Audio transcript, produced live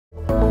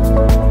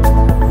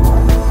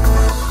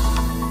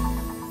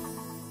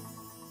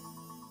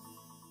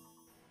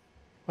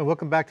Well,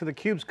 welcome back to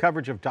theCUBE's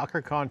coverage of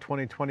DockerCon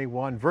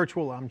 2021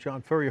 virtual. I'm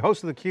John Furrier,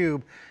 host of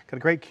theCUBE. Got a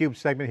great CUBE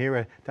segment here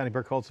at Donnie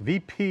Berkholz,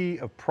 VP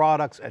of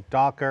Products at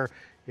Docker,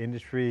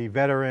 industry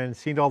veteran,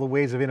 seen all the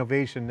ways of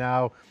innovation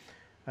now,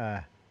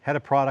 head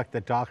of product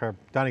at Docker.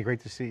 Donnie, great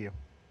to see you.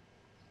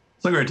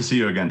 So great to see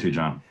you again too,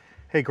 John.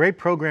 Hey, great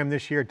program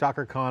this year at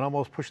DockerCon,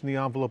 almost pushing the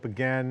envelope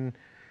again.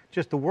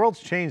 Just the world's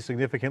changed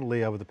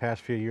significantly over the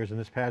past few years, and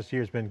this past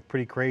year has been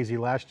pretty crazy.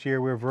 Last year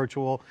we were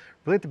virtual,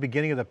 really at the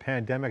beginning of the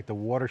pandemic, the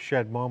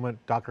watershed moment,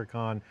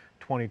 DockerCon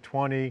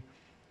 2020,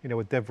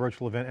 with that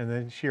virtual event, and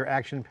then this year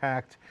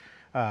action-packed,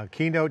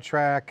 keynote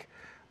track,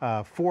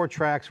 4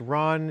 tracks,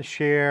 run,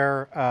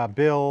 share,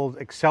 build,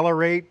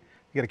 accelerate.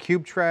 You got a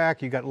CUBE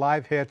track, you got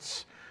live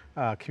hits,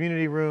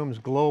 community rooms,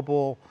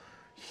 global,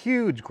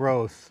 huge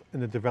growth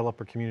in the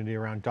developer community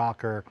around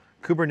Docker.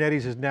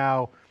 Kubernetes is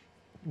now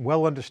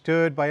well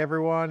understood by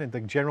everyone, and the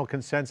general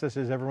consensus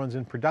is everyone's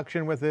in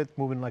production with it,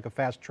 moving like a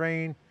fast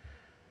train.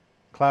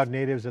 Cloud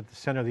natives at the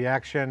center of the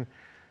action.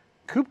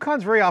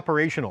 KubeCon's very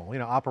operational,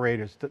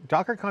 operators.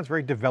 DockerCon's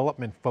very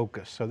development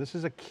focused. So this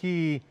is a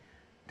key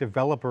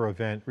developer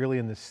event really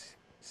in the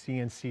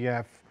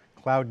CNCF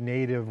cloud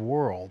native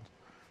world.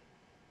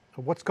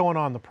 What's going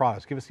on in the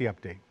products? Give us the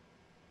update.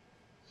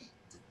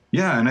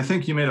 Yeah, and I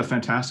think you made a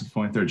fantastic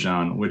point there,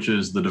 John, which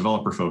is the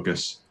developer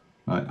focus.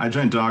 I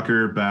joined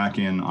Docker back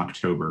in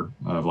October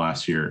of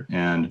last year,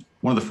 and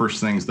one of the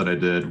first things that I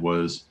did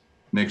was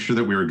make sure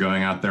that we were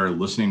going out there,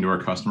 listening to our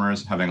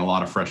customers, having a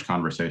lot of fresh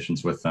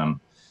conversations with them,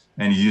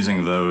 and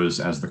using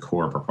those as the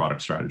core of our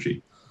product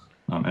strategy.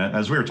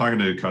 As we were talking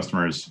to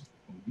customers,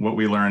 what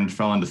we learned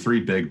fell into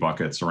 3 big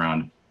buckets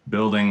around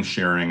building,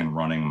 sharing, and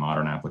running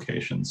modern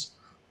applications.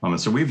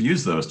 And so we've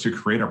used those to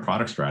create our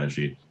product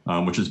strategy,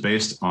 which is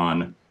based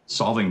on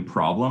solving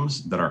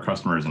problems that our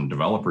customers and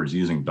developers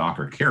using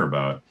Docker care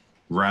about,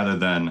 rather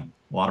than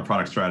a lot of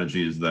product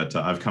strategies that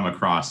I've come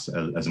across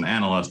as an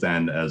analyst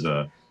and as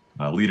a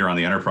leader on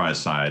the enterprise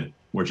side,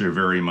 which are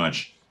very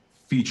much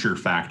feature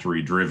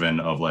factory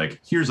driven of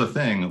like, here's a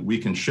thing, we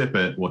can ship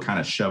it, we'll kind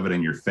of shove it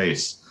in your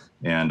face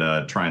and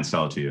try and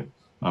sell it to you.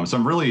 So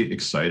I'm really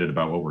excited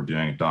about what we're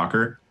doing at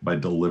Docker by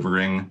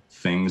delivering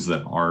things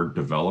that our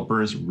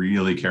developers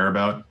really care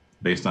about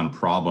based on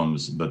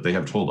problems that they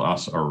have told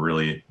us are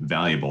really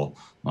valuable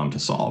to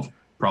solve.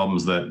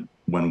 Problems that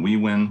when we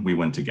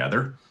win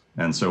together.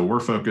 And so we're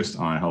focused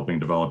on helping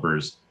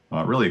developers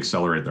really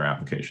accelerate their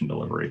application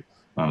delivery.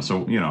 So,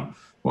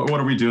 what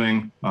are we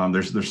doing?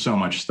 There's so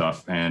much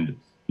stuff. And,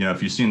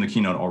 if you've seen the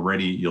keynote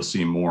already, you'll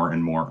see more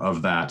and more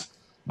of that.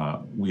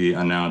 We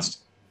announced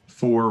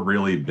 4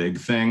 really big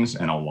things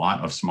and a lot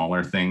of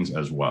smaller things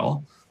as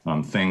well.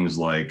 Things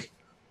like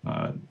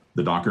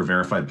the Docker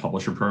Verified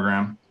Publisher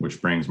Program,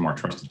 which brings more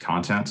trusted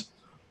content.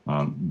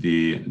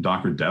 The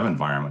Docker dev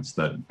environments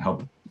that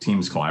help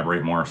teams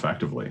collaborate more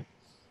effectively.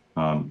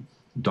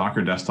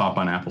 Docker Desktop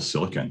on Apple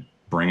Silicon,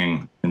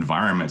 bringing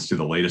environments to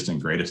the latest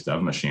and greatest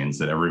dev machines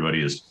that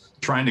everybody is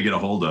trying to get a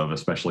hold of,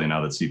 especially now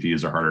that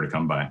CPUs are harder to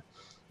come by.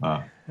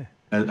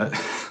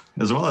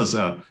 As well as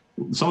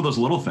some of those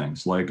little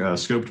things like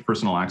scoped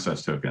personal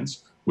access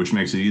tokens, which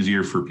makes it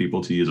easier for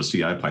people to use a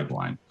CI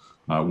pipeline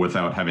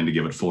without having to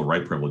give it full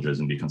write privileges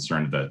and be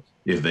concerned that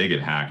if they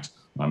get hacked,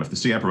 if the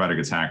CI provider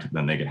gets hacked,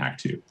 then they get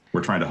hacked too.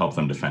 We're trying to help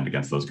them defend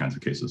against those kinds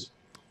of cases.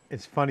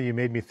 It's funny, you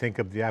made me think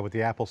of with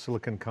the Apple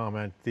Silicon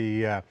comment,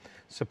 the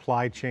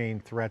supply chain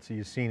threats that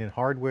you've seen in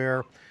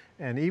hardware.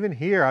 And even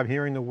here, I'm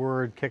hearing the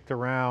word kicked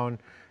around,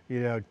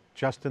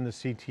 Justin, the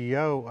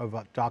CTO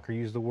of Docker,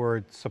 used the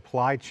word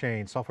supply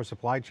chain, software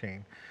supply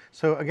chain.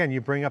 So again,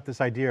 you bring up this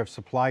idea of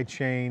supply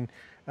chain,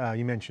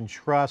 you mentioned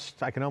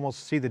trust. I can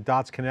almost see the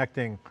dots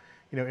connecting,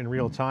 in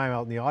real time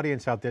out in the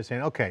audience out there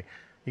saying, okay,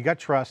 you got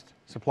trust,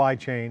 supply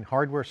chain,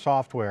 hardware,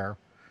 software,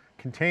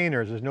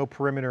 containers, there's no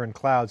perimeter in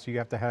cloud, so you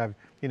have to have,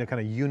 kind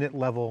of unit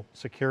level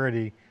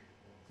security.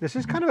 This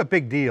is kind of a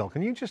big deal.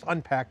 Can you just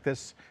unpack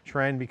this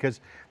trend? Because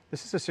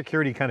this is a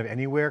security kind of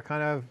anywhere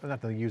kind of,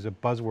 not to use a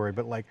buzzword,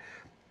 but like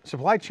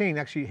supply chain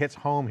actually hits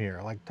home here.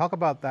 Like talk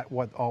about that,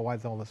 why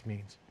all this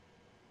means.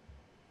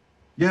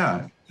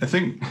 Yeah, I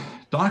think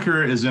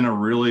Docker is in a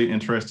really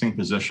interesting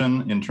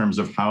position in terms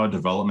of how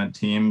development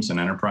teams and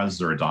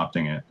enterprises are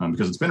adopting it,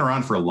 because it's been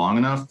around for long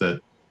enough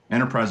that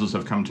enterprises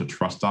have come to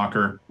trust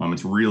Docker.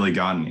 It's really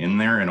gotten in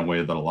there in a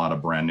way that a lot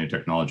of brand new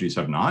technologies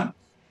have not,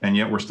 and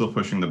yet we're still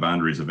pushing the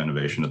boundaries of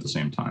innovation at the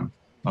same time.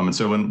 And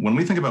so when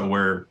we think about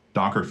where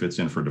Docker fits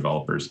in for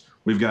developers,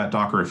 we've got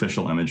Docker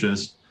official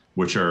images,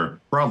 which are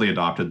broadly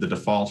adopted. The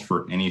default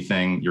for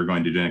anything you're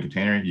going to do in a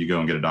container, you go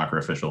and get a Docker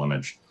official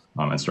image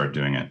and start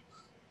doing it.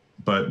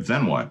 But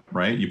then what,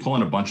 right? You pull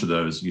in a bunch of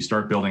those, you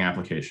start building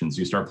applications,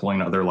 you start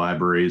pulling other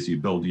libraries, you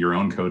build your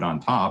own code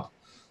on top,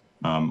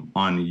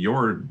 on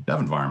your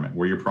dev environment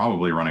where you're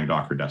probably running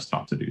Docker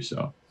Desktop to do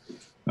so.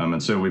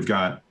 And so we've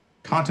got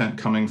content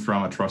coming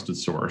from a trusted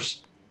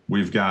source.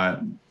 We've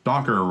got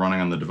Docker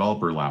running on the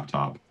developer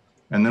laptop.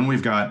 And then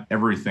we've got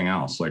everything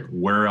else, like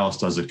where else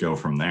does it go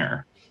from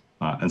there?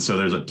 And so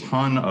there's a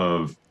ton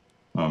of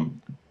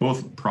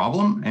both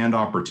problem and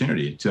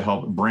opportunity to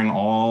help bring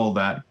all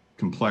that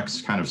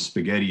complex kind of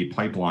spaghetti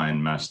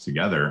pipeline mess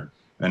together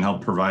and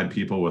help provide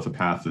people with a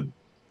path that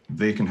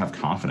they can have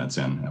confidence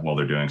in while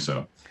they're doing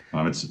so.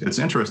 It's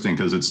interesting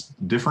because it's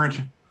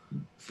different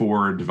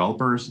for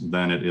developers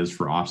than it is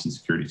for ops and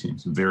security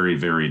teams. Very,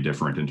 very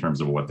different in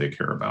terms of what they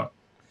care about.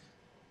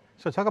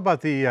 So talk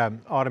about the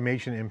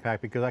automation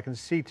impact, because I can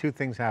see two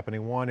things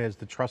happening. One is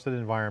the trusted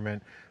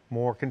environment,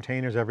 more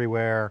containers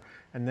everywhere,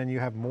 and then you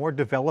have more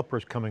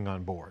developers coming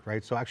on board,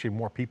 right? So actually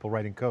more people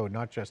writing code,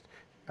 not just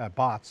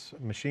bots,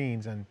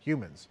 machines, and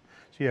humans.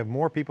 So you have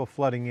more people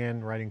flooding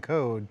in, writing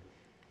code,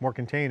 more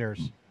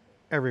containers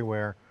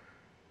everywhere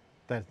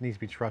that needs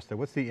to be trusted.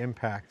 What's the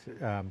impact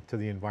to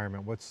the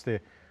environment?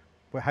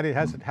 How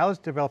does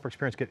developer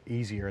experience get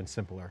easier and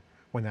simpler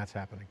when that's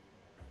happening?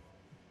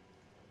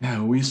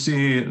 Yeah, we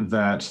see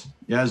that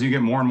as you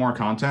get more and more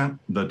content,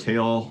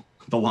 the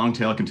long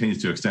tail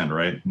continues to extend,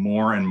 right?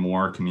 More and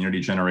more community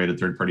generated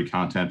third-party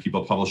content,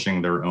 people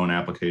publishing their own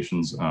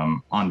applications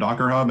on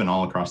Docker Hub and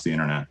all across the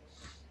internet.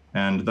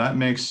 And that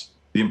makes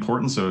the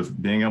importance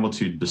of being able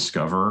to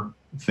discover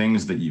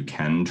things that you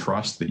can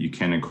trust, that you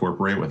can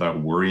incorporate without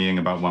worrying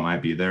about what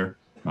might be there,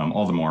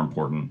 all the more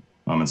important.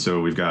 And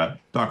so we've got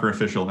Docker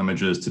official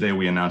images. Today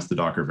we announced the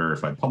Docker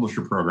Verified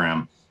Publisher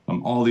program.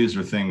 All these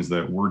are things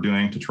that we're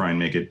doing to try and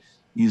make it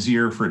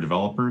easier for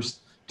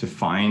developers to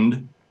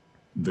find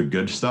the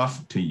good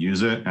stuff, to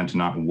use it, and to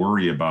not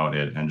worry about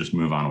it and just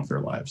move on with their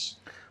lives.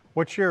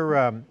 What's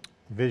your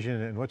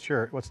vision and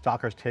what's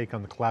Docker's take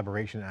on the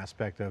collaboration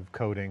aspect of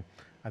coding?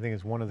 I think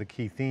it's one of the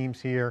key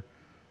themes here.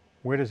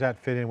 Where does that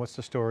fit in? What's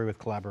the story with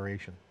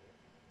collaboration?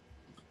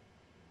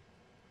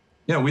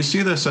 Yeah, we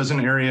see this as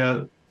an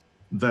area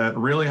that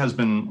really has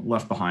been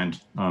left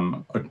behind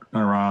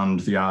around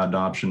the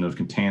adoption of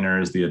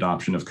containers, the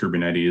adoption of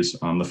Kubernetes.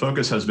 The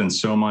focus has been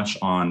so much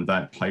on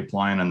that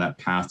pipeline and that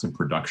path to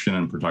production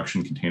and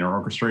production container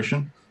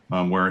orchestration,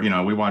 where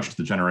we watched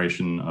the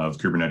generation of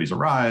Kubernetes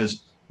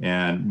arise,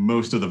 and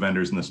most of the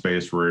vendors in the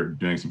space were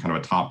doing some kind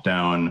of a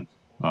top-down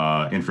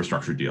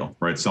infrastructure deal,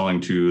 right? Selling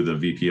to the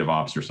VP of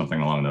Ops or something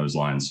along those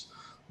lines.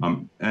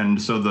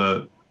 And so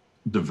the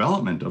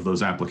development of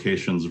those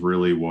applications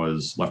really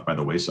was left by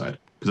the wayside,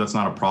 because that's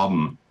not a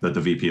problem that the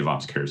VP of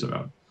Ops cares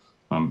about.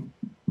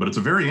 But it's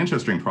a very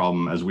interesting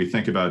problem as we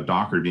think about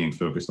Docker being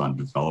focused on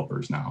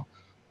developers now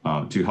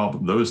to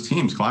help those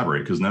teams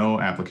collaborate, because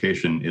no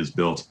application is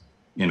built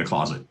in a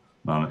closet.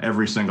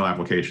 Every single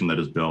application that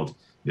is built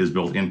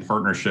in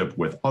partnership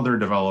with other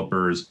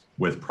developers,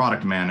 with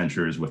product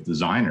managers, with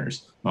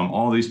designers,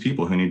 all these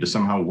people who need to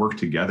somehow work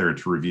together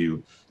to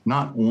review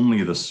not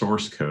only the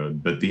source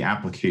code, but the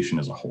application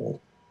as a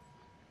whole.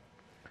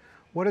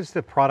 What does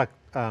the product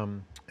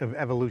of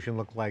evolution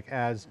look like?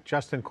 As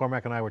Justin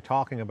Cormack and I were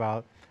talking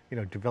about,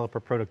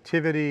 developer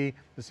productivity,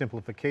 the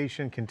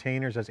simplification,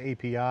 containers as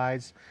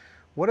APIs.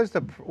 What is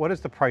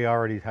the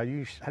priority? How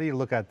do you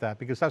look at that?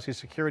 Because obviously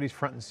security is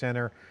front and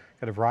center.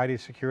 Got a variety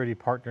of security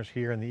partners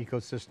here in the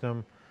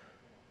ecosystem.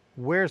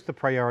 Where's the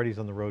priorities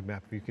on the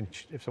roadmap?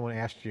 If someone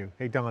asked you,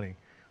 hey Donnie,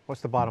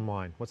 what's the bottom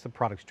line? What's the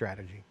product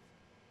strategy?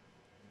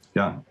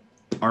 Yeah,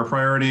 our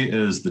priority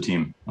is the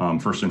team,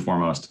 first and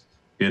foremost.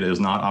 It is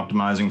not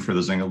optimizing for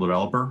the single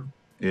developer.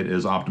 It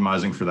is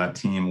optimizing for that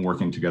team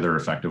working together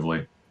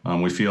effectively.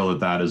 We feel that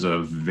that is a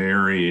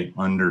very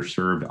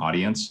underserved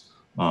audience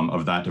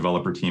of that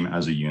developer team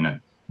as a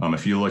unit.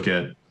 If you look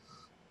at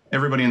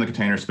everybody in the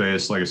container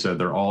space, like I said,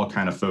 they're all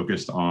kind of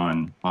focused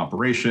on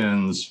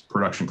operations,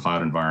 production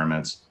cloud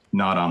environments,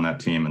 not on that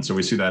team. And so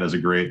we see that as a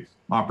great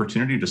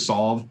opportunity to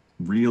solve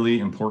really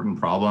important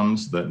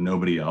problems that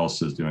nobody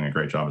else is doing a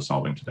great job of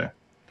solving today.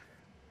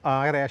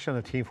 I got to ask you on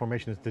the team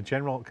formation. The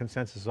general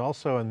consensus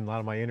also in a lot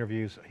of my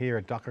interviews here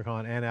at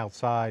DockerCon and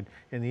outside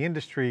in the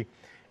industry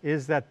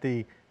is that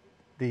the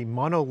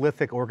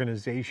monolithic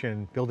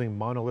organization, building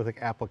monolithic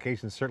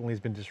applications certainly has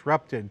been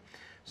disrupted.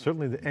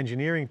 Certainly the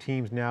engineering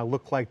teams now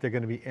look like they're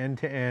going to be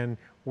end-to-end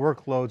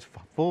workloads,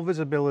 full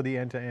visibility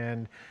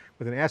end-to-end,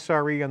 with an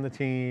SRE on the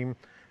team,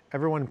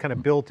 everyone kind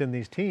of built in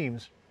these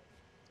teams.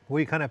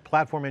 We kind of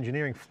platform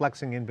engineering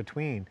flexing in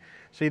between.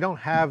 So you don't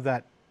have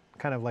that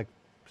kind of like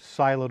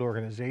siloed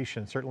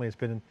organization. Certainly it's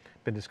been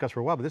discussed for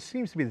a while, but this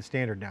seems to be the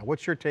standard now.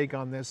 What's your take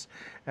on this?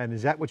 And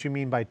is that what you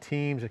mean by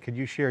teams? Could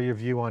you share your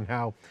view on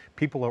how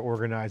people are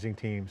organizing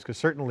teams? Because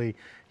certainly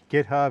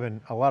GitHub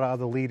and a lot of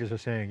other leaders are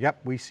saying, yep,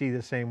 we see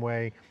the same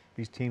way.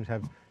 These teams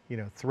have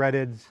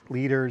threaded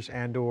leaders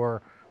and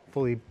or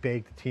fully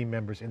baked team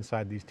members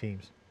inside these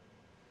teams.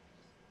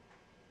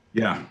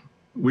 Yeah,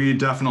 we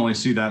definitely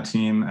see that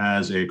team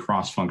as a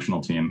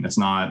cross-functional team. It's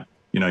not,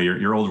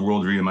 your old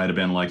worldview might have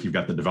been like, you've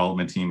got the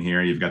development team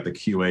here, you've got the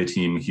QA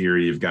team here,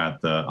 you've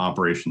got the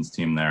operations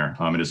team there.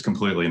 It is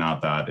completely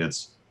not that.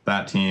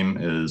 That team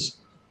is,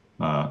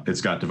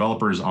 it's got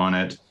developers on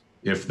it.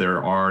 If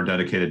there are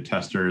dedicated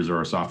testers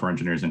or software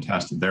engineers in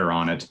test, they're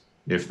on it.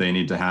 If they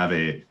need to have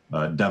a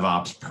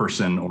DevOps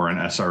person or an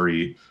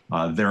SRE,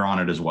 they're on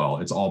it as well.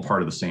 It's all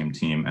part of the same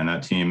team, and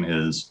that team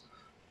is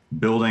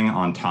building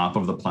on top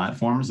of the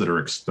platforms that are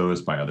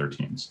exposed by other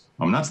teams.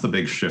 That's the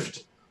big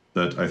shift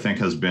that I think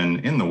has been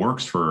in the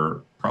works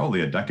for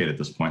probably a decade at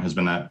this point, has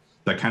been that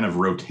kind of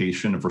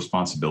rotation of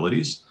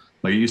responsibilities.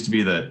 Like it used to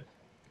be that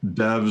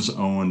devs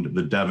owned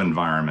the dev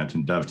environment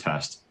and dev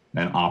test,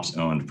 and ops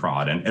owned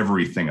prod and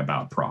everything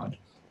about prod.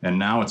 And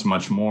now it's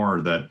much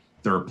more that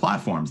there are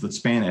platforms that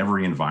span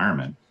every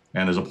environment.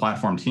 And there's a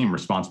platform team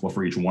responsible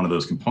for each one of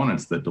those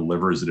components that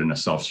delivers it in a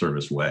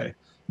self-service way.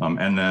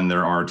 And then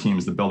there are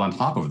teams that build on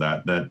top of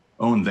that, that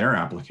own their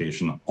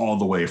application all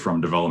the way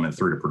from development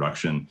through to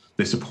production.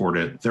 They support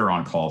it, they're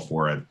on call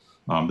for it.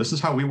 This is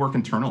how we work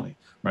internally,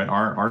 right?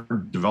 Our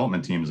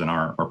development teams and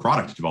our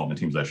product development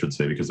teams, I should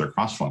say, because they're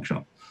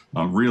cross-functional,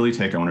 really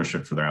take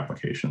ownership for their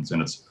applications.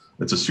 And it's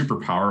a super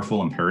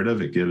powerful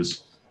imperative. It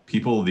gives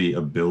people the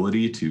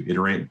ability to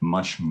iterate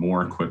much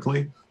more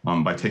quickly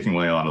by taking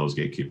away a lot of those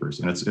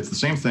gatekeepers. And it's the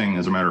same thing,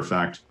 as a matter of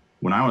fact,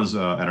 when I was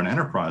at an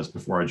enterprise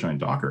before I joined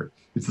Docker,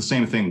 it's the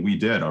same thing we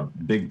did. A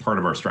big part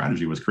of our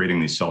strategy was creating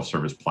these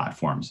self-service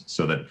platforms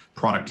so that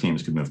product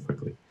teams could move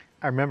quickly.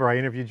 I remember I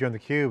interviewed you on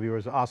theCUBE. It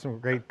was an awesome,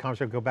 great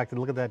conversation. Go back to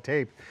look at that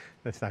tape.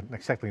 It's not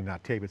exactly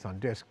not tape, it's on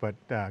disk, but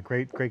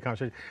great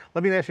conversation.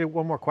 Let me ask you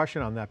one more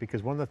question on that,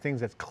 because one of the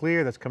things that's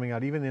clear that's coming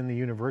out even in the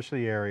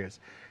university areas,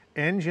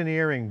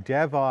 engineering,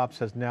 DevOps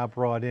has now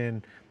brought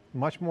in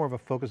much more of a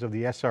focus of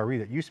the SRE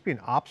that used to be an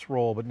ops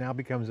role, but now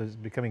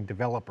becoming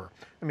developer.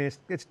 I mean,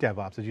 it's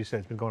DevOps, as you said,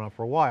 it's been going on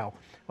for a while,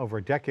 over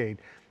a decade.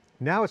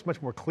 Now it's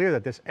much more clear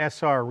that this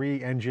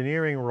SRE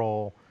engineering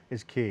role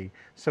is key.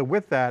 So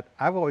with that,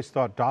 I've always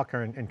thought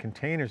Docker and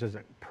containers as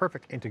a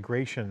perfect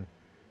integration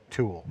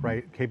tool,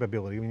 right?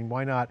 Capability. I mean,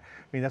 why not?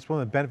 I mean, that's one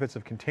of the benefits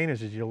of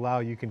containers is you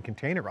can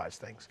containerize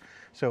things.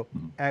 So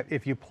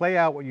if you play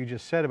out what you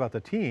just said about the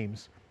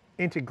teams,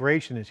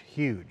 integration is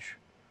huge.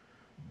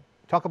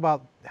 Talk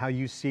about how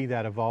you see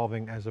that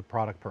evolving as a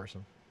product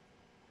person.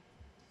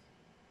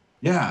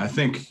 Yeah, I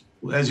think,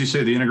 as you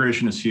say, the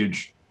integration is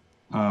huge.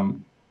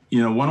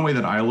 One way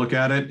that I look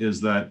at it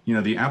is that,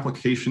 the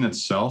application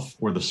itself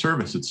or the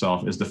service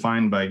itself is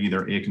defined by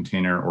either a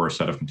container or a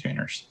set of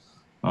containers.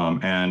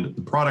 And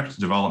the product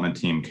development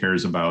team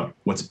cares about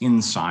what's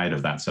inside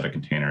of that set of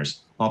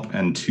containers up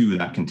and to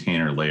that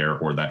container layer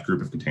or that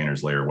group of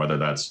containers layer, whether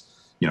that's,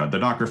 the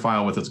Docker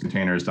file with its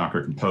containers,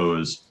 Docker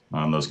Compose,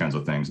 those kinds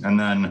of things. And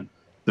then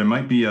there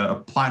might be a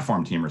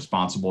platform team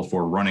responsible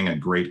for running a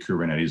great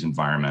Kubernetes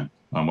environment,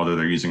 whether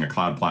they're using a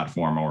cloud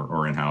platform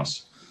or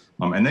in-house.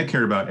 And they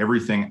care about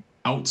everything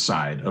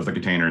outside of the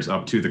containers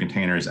up to the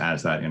containers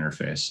as that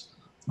interface.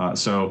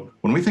 So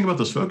when we think about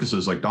those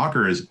focuses, like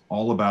Docker is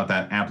all about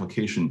that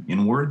application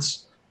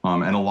inwards,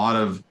 and a lot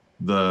of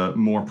the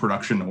more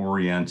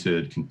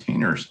production-oriented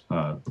containers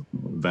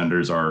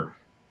vendors are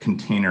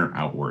container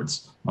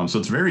outwards. So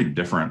it's very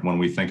different when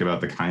we think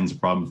about the kinds of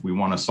problems we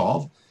want to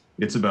solve.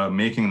 It's about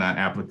making that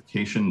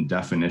application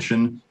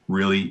definition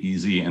really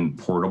easy and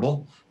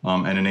portable,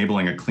 and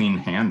enabling a clean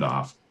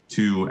handoff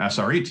to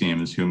SRE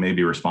teams who may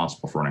be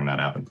responsible for running that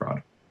app in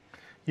prod.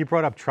 You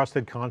brought up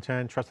trusted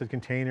content, trusted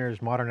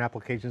containers, modern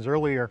applications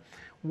earlier.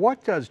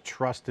 What does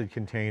trusted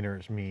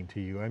containers mean to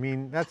you? I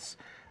mean,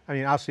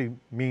 obviously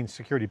means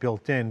security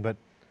built in, but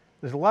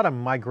there's a lot of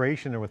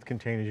migration with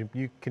containers.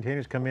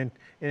 Containers come in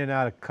and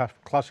out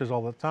of clusters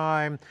all the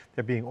time.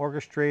 They're being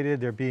orchestrated.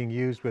 They're being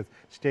used with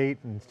state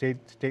and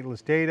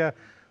stateless data.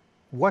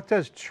 What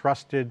does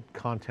trusted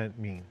content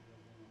mean?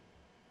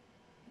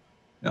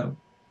 Yeah.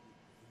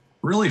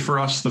 Really, for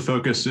us, the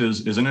focus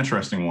is an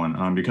interesting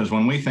one, because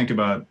when we think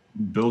about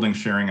building,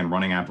 sharing, and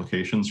running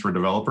applications for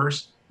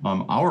developers,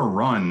 our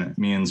run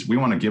means we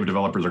want to give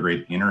developers a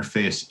great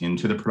interface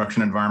into the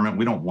production environment.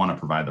 We don't want to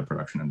provide the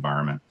production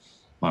environment.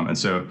 And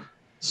so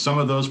some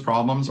of those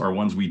problems are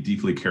ones we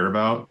deeply care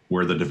about,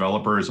 where the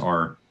developers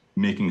are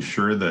making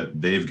sure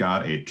that they've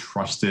got a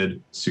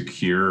trusted,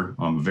 secure,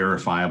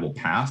 verifiable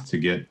path to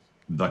get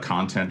the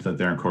content that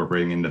they're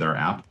incorporating into their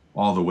app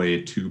all the way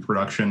to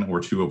production or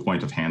to a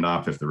point of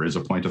handoff, if there is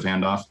a point of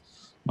handoff.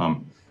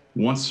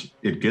 Once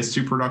it gets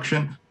to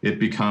production, it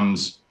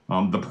becomes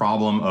the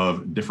problem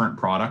of different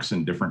products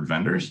and different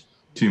vendors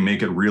to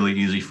make it really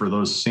easy for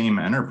those same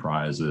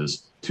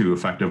enterprises to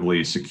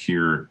effectively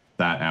secure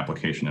that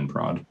application in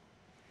prod.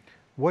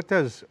 What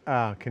does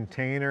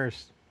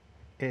containers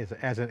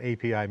as an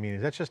API mean?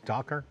 Is that just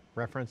Docker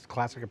reference,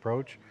 classic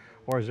approach,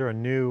 or is there a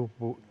new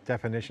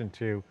definition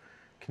to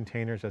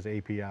containers as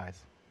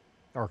APIs?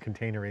 Or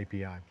container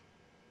API?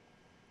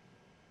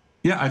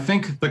 Yeah, I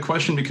think the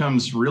question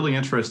becomes really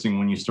interesting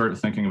when you start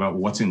thinking about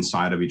what's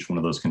inside of each one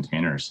of those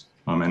containers,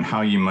 and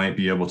how you might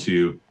be able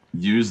to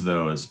use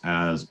those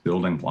as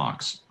building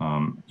blocks.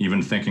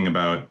 Even thinking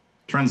about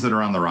trends that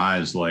are on the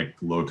rise, like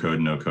low code,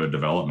 no code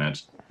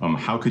development.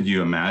 How could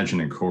you imagine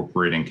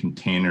incorporating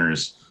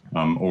containers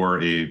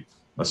or a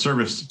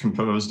service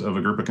composed of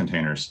a group of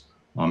containers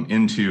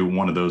into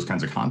one of those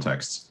kinds of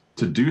contexts?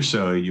 To do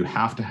so, you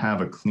have to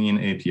have a clean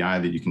API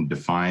that you can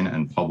define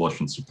and publish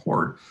and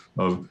support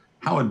of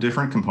how a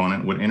different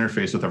component would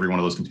interface with every one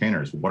of those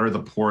containers. What are the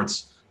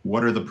ports?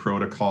 What are the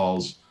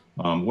protocols?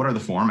 What are the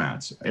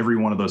formats? Every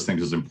one of those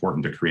things is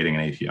important to creating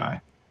an API.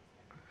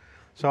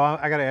 So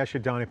I got to ask you,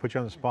 Donnie, put you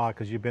on the spot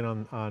because you've been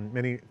on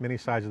many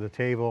sides of the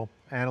table,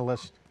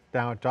 analyst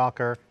down at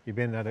Docker, you've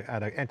been at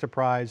an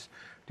enterprise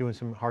doing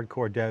some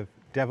hardcore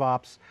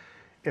DevOps.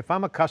 If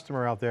I'm a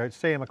customer out there,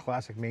 say I'm a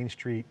classic Main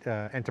Street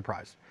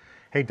enterprise.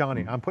 Hey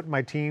Donnie, I'm putting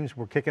my teams,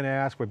 we're kicking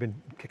ass, we've been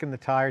kicking the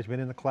tires, been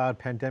in the cloud,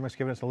 pandemic's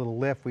giving us a little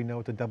lift, we know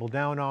what to double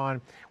down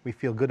on, we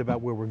feel good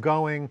about where we're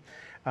going.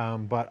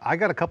 But I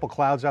got a couple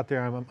clouds out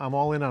there, I'm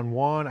all in on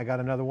one, I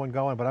got another one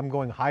going, but I'm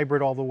going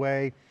hybrid all the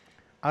way.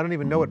 I don't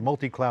even know what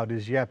multi-cloud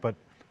is yet, but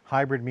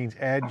hybrid means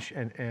edge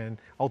and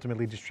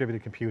ultimately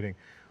distributed computing.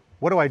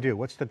 What do I do?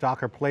 What's the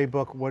Docker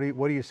playbook?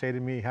 What do you say to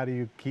me? How do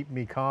you keep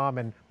me calm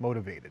and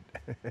motivated?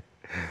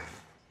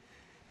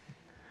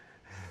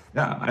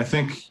 Yeah, I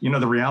think,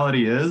 the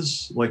reality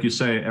is, like you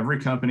say, every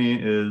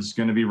company is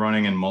going to be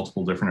running in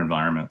multiple different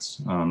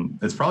environments.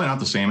 It's probably not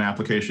the same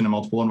application in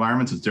multiple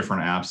environments. It's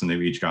different apps and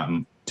they've each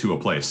gotten to a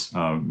place.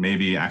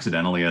 Maybe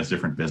accidentally as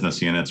different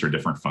business units or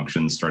different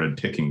functions started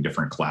picking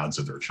different clouds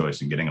of their choice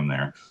and getting them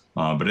there.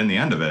 But in the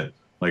end of it,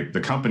 like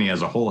the company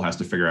as a whole has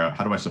to figure out,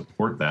 how do I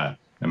support that?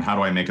 And how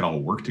do I make it all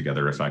work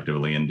together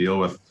effectively and deal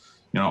with,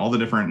 all the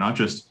different, not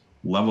just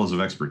levels of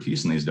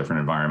expertise in these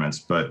different environments,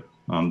 but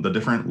the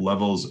different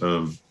levels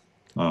of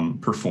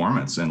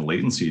performance and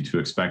latency to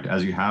expect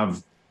as you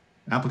have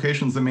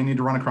applications that may need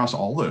to run across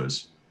all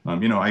those.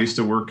 I used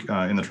to work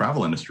in the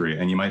travel industry,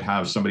 and you might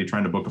have somebody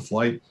trying to book a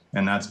flight,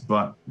 and that's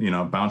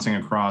bouncing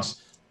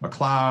across a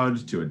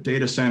cloud to a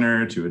data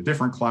center to a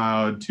different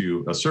cloud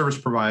to a service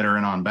provider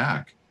and on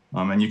back.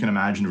 And you can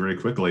imagine very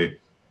quickly,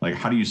 like,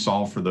 how do you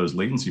solve for those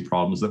latency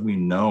problems that we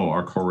know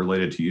are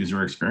correlated to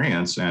user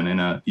experience and in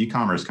an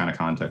e-commerce kind of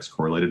context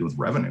correlated with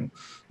revenue,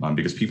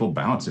 because people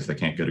bounce if they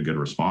can't get a good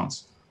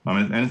response.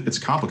 And it's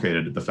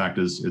complicated. The fact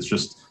is,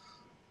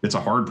 it's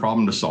a hard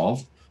problem to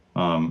solve.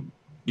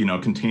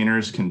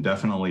 Containers can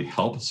definitely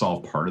help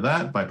solve part of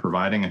that by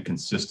providing a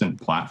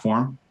consistent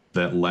platform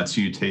that lets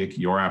you take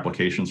your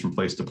applications from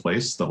place to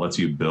place, that lets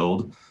you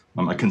build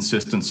a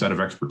consistent set of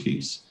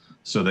expertise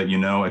so that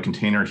a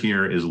container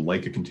here is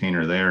like a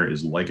container there,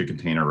 is like a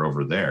container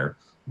over there,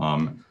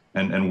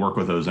 and work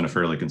with those in a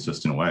fairly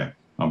consistent way.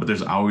 But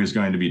there's always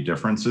going to be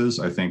differences.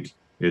 I think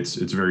it's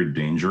very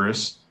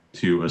dangerous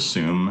to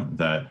assume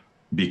that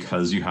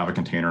because you have a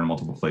container in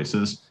multiple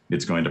places,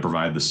 it's going to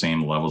provide the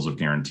same levels of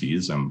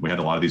guarantees. And we had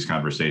a lot of these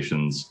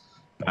conversations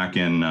back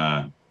in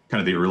kind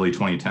of the early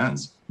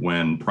 2010s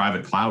when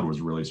private cloud was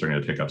really starting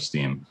to pick up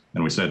steam.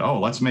 And we said, oh,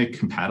 let's make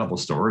compatible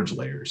storage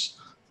layers.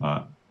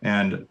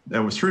 And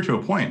that was true to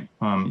a point.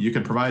 You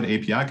could provide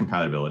API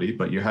compatibility,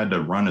 but you had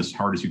to run as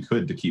hard as you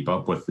could to keep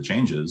up with the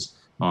changes.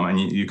 And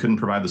you couldn't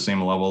provide the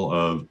same level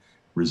of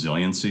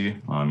resiliency.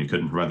 You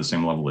couldn't provide the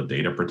same level of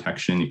data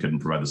protection. You couldn't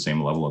provide the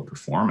same level of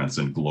performance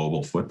and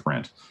global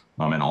footprint.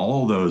 And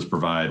all of those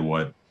provide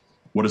what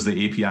does the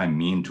API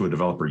mean to a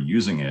developer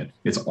using it?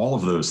 It's all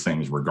of those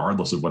things,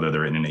 regardless of whether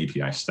they're in an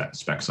API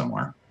spec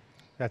somewhere.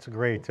 That's a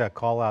great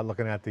call out,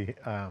 looking at the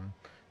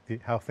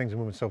how things are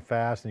moving so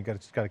fast, and you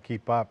just got to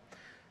keep up.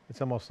 It's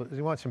almost,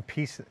 you want some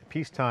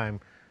peacetime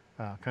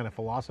kind of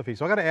philosophy.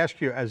 So I got to ask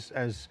you,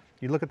 as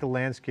you look at the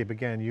landscape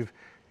again, you've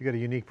got a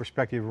unique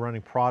perspective of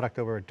running product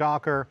over at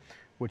Docker,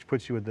 which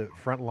puts you at the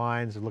front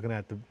lines of looking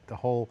at the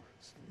whole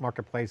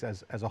marketplace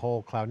as a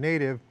whole cloud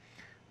native,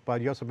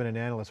 but you've also been an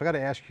analyst. So I got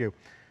to ask you,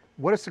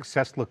 what does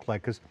success look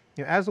like? Because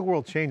as the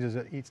world changes,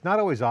 it's not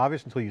always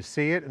obvious until you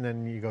see it, and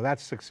then you go,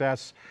 that's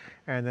success.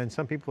 And then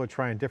some people are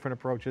trying different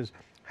approaches.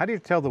 How do you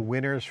tell the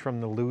winners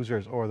from the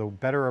losers, or the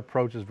better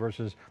approaches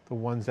versus the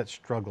ones that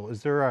struggle?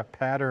 Is there a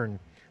pattern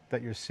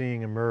that you're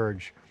seeing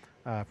emerge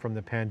from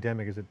the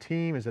pandemic? Is it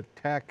team, is it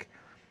tech?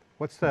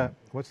 What's the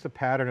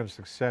pattern of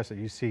success that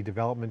you see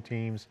development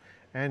teams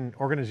and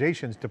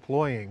organizations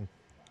deploying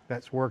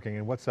that's working,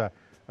 and what's a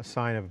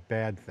sign of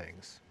bad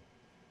things?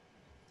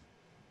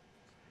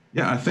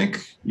 Yeah, I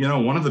think,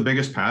 one of the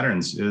biggest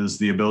patterns is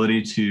the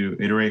ability to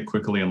iterate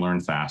quickly and learn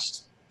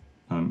fast.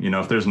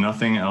 If there's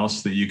nothing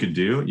else that you could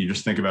do, you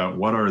just think about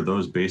what are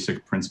those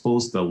basic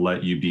principles that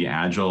let you be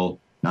agile,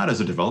 not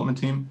as a development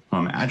team,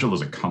 agile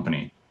as a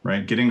company,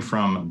 right? Getting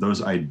from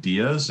those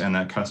ideas and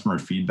that customer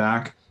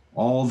feedback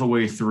all the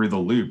way through the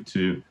loop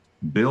to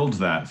build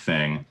that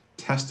thing,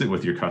 test it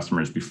with your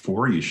customers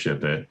before you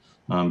ship it,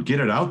 get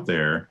it out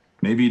there.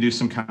 Maybe you do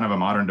some kind of a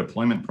modern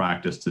deployment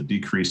practice to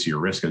decrease your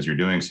risk as you're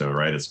doing so,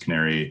 right? It's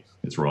canary,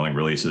 it's rolling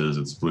releases,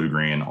 it's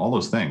blue-green, all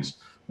those things,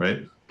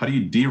 right? How do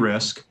you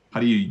de-risk? How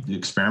do you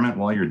experiment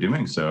while you're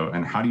doing so?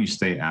 And how do you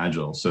stay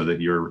agile so that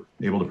you're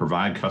able to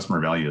provide customer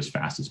value as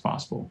fast as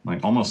possible?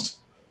 Like almost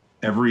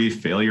every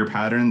failure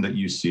pattern that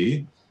you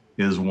see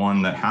is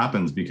one that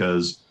happens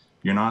because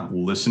you're not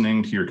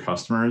listening to your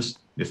customers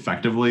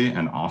effectively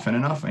and often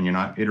enough, and you're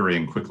not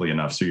iterating quickly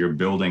enough. So you're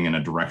building in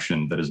a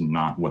direction that is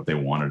not what they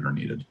wanted or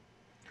needed.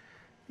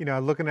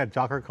 Looking at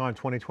DockerCon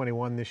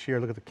 2021 this year,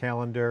 look at the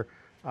calendar.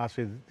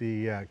 Obviously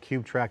the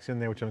CUBE track's in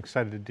there, which I'm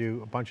excited to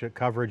do a bunch of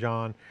coverage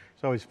on.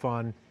 It's always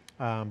fun.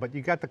 But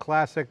you got the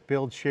classic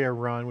build, share,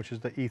 run, which is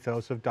the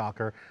ethos of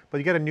Docker, but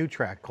you got a new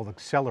track called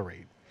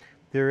Accelerate.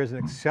 there is an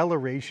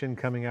acceleration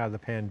coming out of the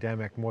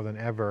pandemic more than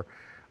ever.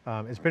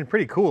 It's been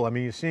pretty cool. I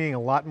mean, you're seeing a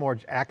lot more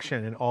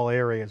action in all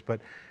areas, but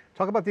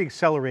talk about the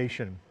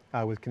acceleration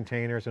with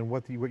containers and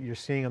what you're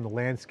seeing on the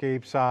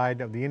landscape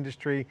side of the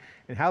industry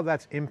and how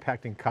that's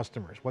impacting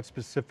customers. What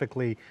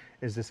specifically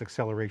is this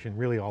acceleration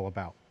really all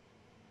about?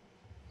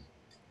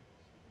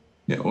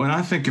 Yeah, when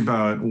I think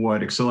about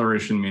what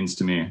acceleration means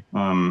to me,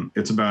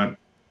 it's about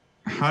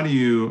how do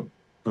you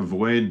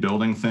avoid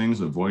building things,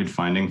 avoid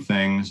finding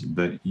things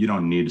that you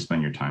don't need to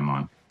spend your time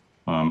on.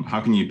 How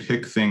can you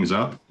pick things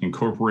up,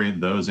 incorporate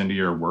those into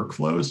your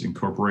workflows,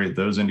 incorporate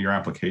those into your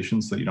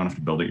applications so that you don't have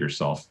to build it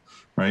yourself,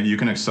 right? You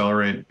can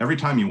accelerate every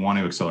time you want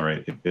to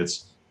accelerate.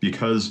 It's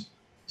because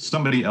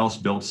somebody else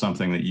built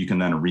something that you can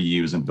then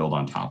reuse and build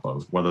on top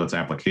of, whether that's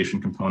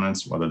application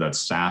components, whether that's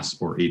SaaS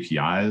or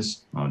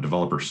APIs,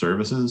 developer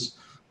services,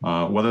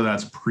 whether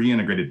that's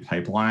pre-integrated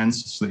pipelines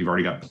so that you've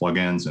already got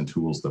plugins and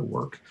tools that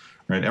work,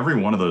 right? Every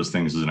one of those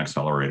things is an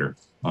accelerator.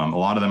 A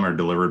lot of them are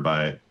delivered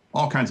by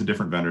all kinds of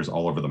different vendors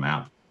all over the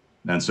map.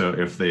 And so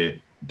if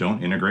they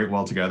don't integrate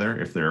well together,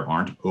 if there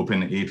aren't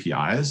open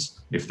APIs,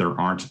 if there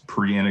aren't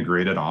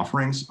pre-integrated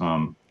offerings,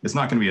 it's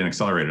not going to be an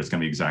accelerator. It's going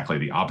to be exactly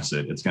the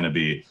opposite. It's going to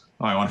be,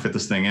 oh, I want to fit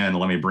this thing in.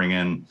 Let me bring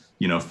in,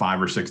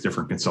 5 or 6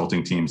 different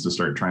consulting teams to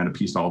start trying to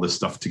piece all this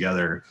stuff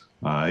together.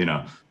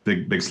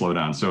 Big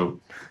slowdown. So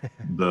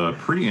the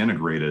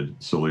pre-integrated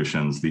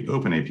solutions, the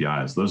open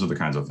APIs, those are the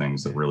kinds of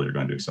things that really are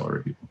going to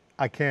accelerate people.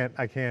 I can't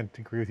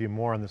agree with you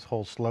more on this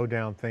whole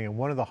slowdown thing. And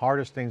one of the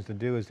hardest things to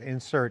do is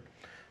insert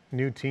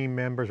new team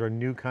members or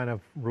new kind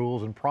of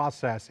rules and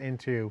process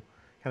into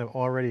kind of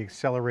already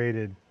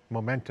accelerated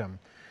momentum,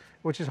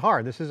 which is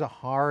hard. This is a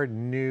hard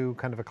new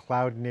kind of a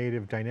cloud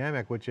native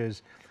dynamic, which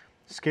is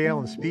scale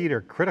and speed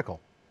are critical,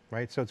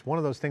 right? So it's one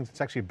of those things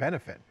that's actually a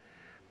benefit.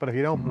 But if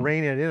you don't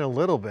rein it in a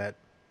little bit,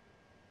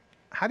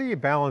 how do you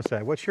balance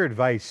that? What's your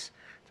advice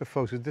to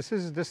folks? This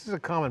is a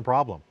common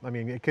problem. I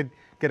mean, it could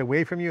get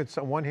away from you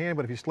on one hand,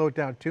 but if you slow it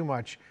down too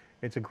much,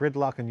 it's a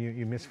gridlock and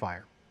you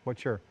misfire.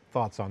 What's your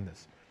thoughts on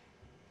this?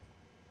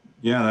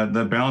 Yeah,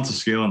 that balance of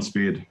scale and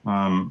speed.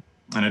 And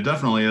it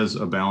definitely is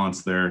a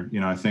balance there.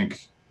 I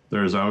think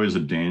there's always a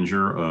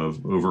danger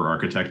of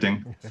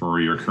over-architecting for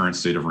your current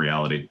state of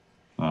reality.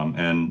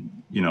 And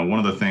one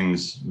of the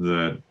things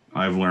that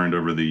I've learned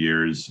over the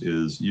years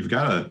is you've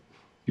got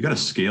to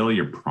scale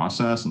your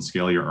process and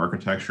scale your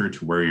architecture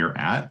to where you're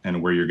at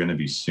and where you're going to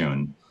be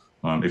soon.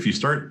 If you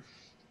start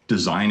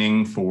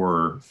designing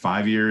for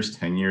 5 years,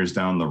 10 years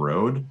down the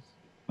road,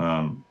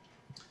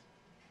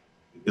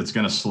 it's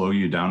going to slow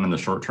you down in the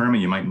short term,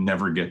 and you might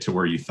never get to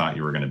where you thought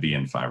you were going to be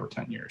in 5 or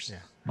 10 years.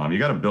 Yeah. You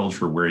got to build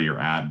for where you're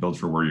at, build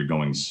for where you're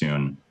going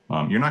soon.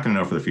 You're not going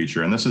to know for the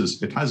future. And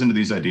it ties into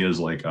these ideas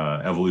like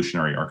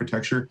evolutionary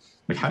architecture.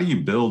 Like, how do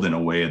you build in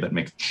a way that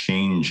makes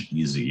change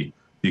easy?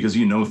 Because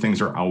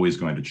things are always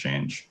going to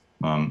change.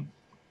 Some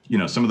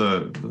of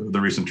the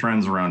recent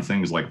trends around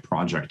things like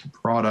project to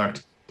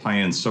product tie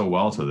in so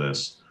well to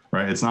this,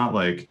 right? It's not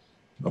like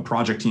a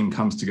project team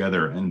comes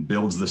together and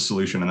builds this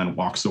solution and then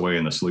walks away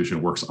and the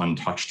solution works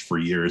untouched for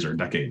years or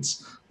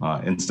decades.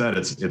 Instead,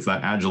 it's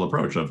that agile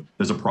approach of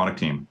there's a product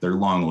team, they're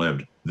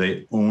long-lived,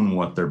 they own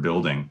what they're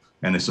building,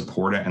 and they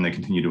support it and they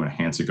continue to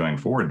enhance it going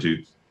forward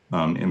to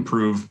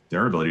improve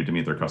their ability to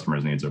meet their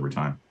customers' needs over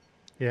time.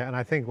 Yeah, and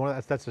I think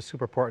that's a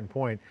super important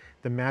point.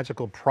 The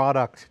magical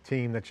product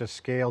team that just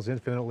scales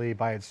infinitely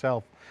by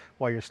itself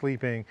while you're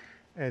sleeping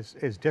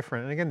is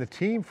different. And again, the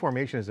team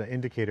formation is an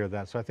indicator of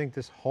that. So I think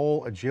this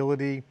whole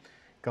agility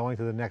going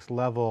to the next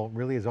level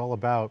really is all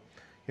about,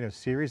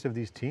 series of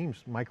these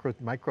teams,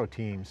 micro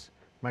teams,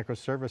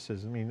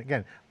 microservices. I mean,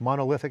 again,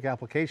 monolithic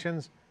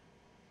applications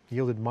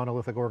yielded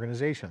monolithic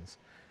organizations.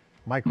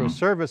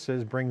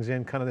 Microservices brings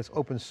in kind of this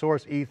open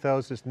source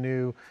ethos, this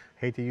new,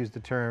 hate to use the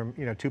term,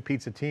 two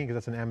pizza team because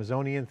that's an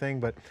Amazonian thing,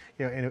 but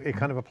and it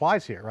kind of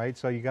applies here, right?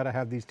 So you got to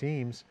have these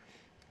teams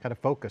kind of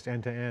focus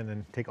end to end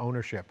and take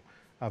ownership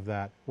of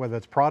that, whether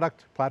it's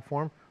product,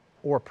 platform,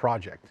 or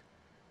project.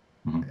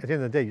 At the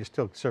end of the day, you're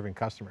still serving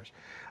customers.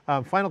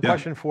 Final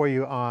question for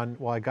you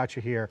while I got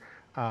you here.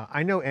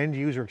 I know end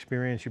user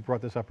experience, you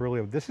brought this up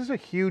earlier. This is a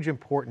huge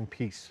important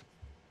piece.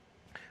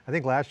 I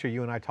think last year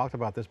you and I talked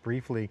about this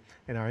briefly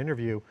in our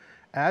interview.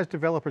 As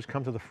developers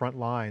come to the front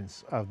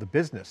lines of the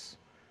business,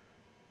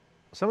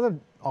 some of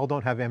them all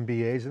don't have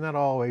MBAs, and not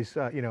always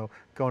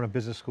going to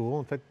business school.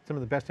 In fact, some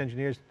of the best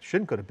engineers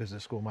shouldn't go to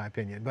business school, in my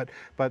opinion.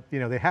 But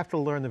they have to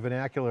learn the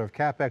vernacular of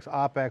CapEx,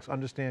 OpEx,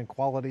 understand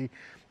quality,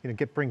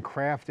 bring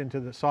craft into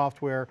the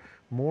software.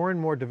 More and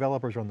more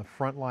developers are on the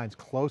front lines,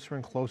 closer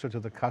and closer to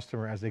the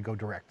customer as they go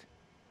direct.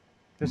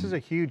 This is a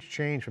huge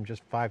change from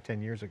just 5,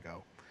 10 years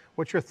ago.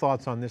 What's your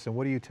thoughts on this, and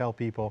what do you tell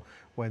people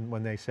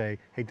when they say,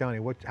 hey, Donnie,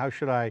 how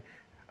should I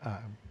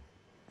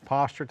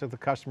posture to the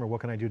customer?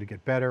 What can I do to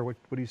get better? What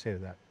do you say to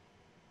that?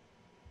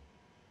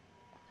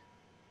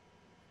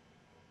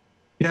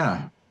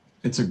 Yeah,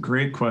 it's a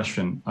great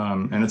question.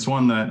 And it's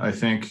one that I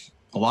think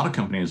a lot of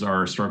companies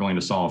are struggling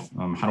to solve.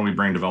 How do we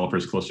bring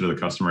developers closer to the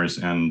customers,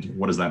 and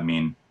what does that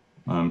mean?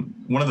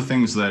 One of the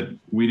things that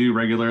we do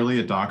regularly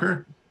at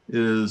Docker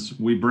is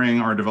we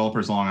bring our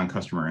developers along on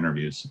customer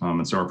interviews.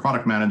 And so our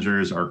product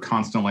managers are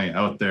constantly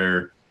out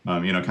there,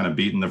 kind of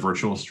beating the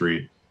virtual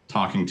street,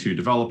 talking to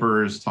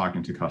developers,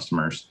 talking to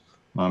customers.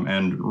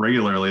 And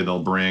regularly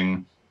they'll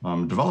bring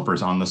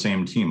developers on the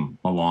same team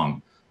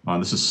along.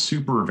 This is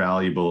super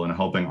valuable in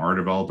helping our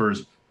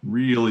developers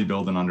really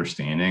build an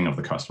understanding of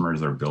the customers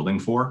they're building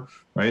for,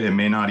 right? It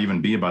may not even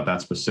be about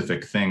that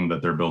specific thing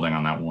that they're building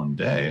on that one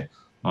day,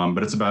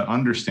 but it's about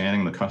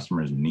understanding the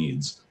customer's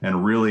needs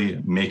and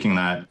really making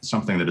that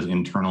something that is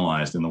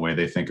internalized in the way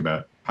they think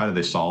about how do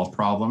they solve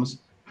problems,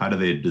 how do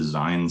they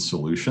design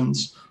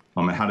solutions,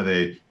 and how do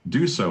they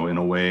do so in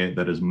a way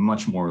that is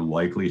much more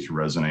likely to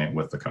resonate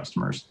with the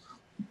customers.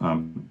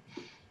 Do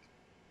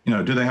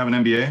they have an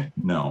MBA?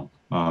 No.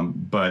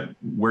 But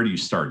where do you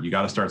start? You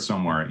got to start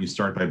somewhere. You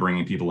start by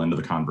bringing people into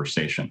the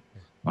conversation.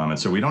 And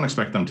so we don't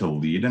expect them to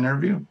lead an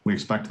interview. We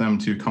expect them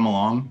to come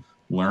along,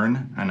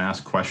 learn, and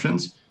ask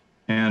questions.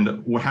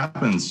 And what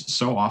happens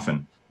so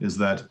often is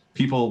that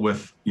people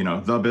with,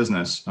 the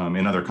business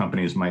in other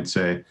companies might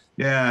say,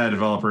 yeah,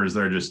 developers,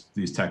 they're just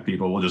these tech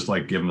people. We'll just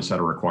give them a set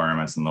of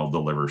requirements and they'll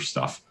deliver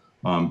stuff.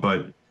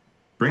 But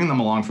bringing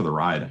them along for the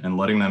ride and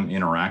letting them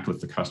interact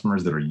with the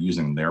customers that are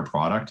using their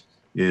product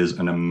is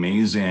an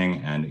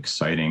amazing and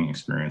exciting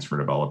experience for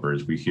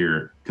developers. We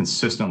hear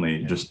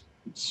consistently just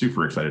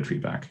super excited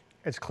feedback.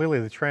 It's clearly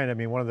the trend. I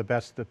mean, one of the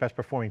best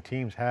performing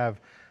teams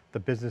have the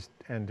business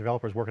and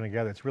developers working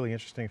together. It's a really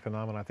interesting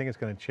phenomenon. I think it's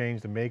going to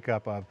change the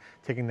makeup of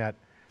taking that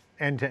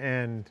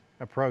end-to-end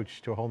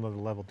approach to a whole nother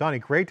level. Donnie,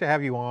 great to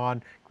have you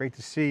on. Great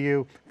to see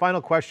you. Final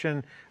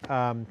question,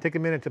 take a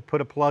minute to put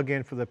a plug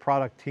in for the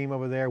product team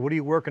over there. What are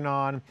you working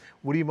on?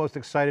 What are you most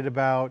excited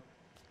about?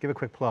 Give a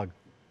quick plug.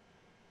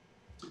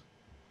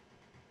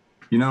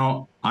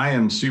 I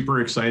am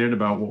super excited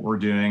about what we're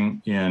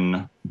doing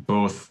in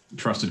both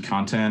trusted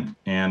content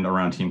and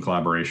around team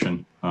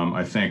collaboration.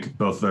 I think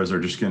both of those are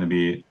just going to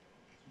be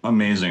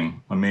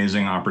amazing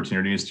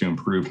opportunities to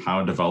improve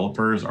how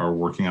developers are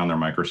working on their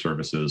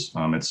microservices.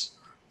 It's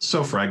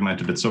so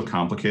fragmented, it's so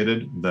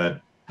complicated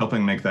that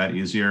helping make that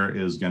easier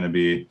is going to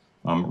be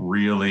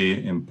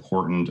really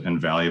important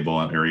and valuable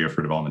area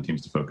for development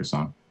teams to focus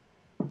on.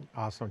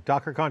 Awesome.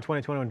 DockerCon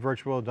 2021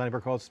 virtual, Donnie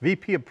Berkholz,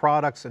 VP of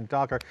Products and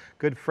Docker,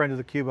 good friend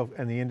of theCUBE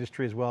and the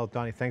industry as well.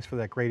 Donnie, thanks for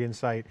that great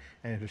insight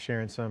and for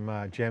sharing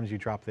some gems you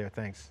dropped there.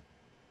 Thanks.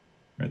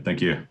 All right,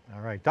 thank you.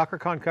 All right,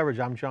 DockerCon coverage.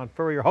 I'm John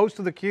Furrier, host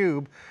of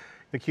theCUBE,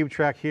 theCUBE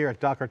track here at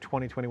Docker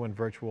 2021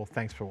 virtual.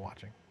 Thanks for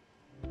watching.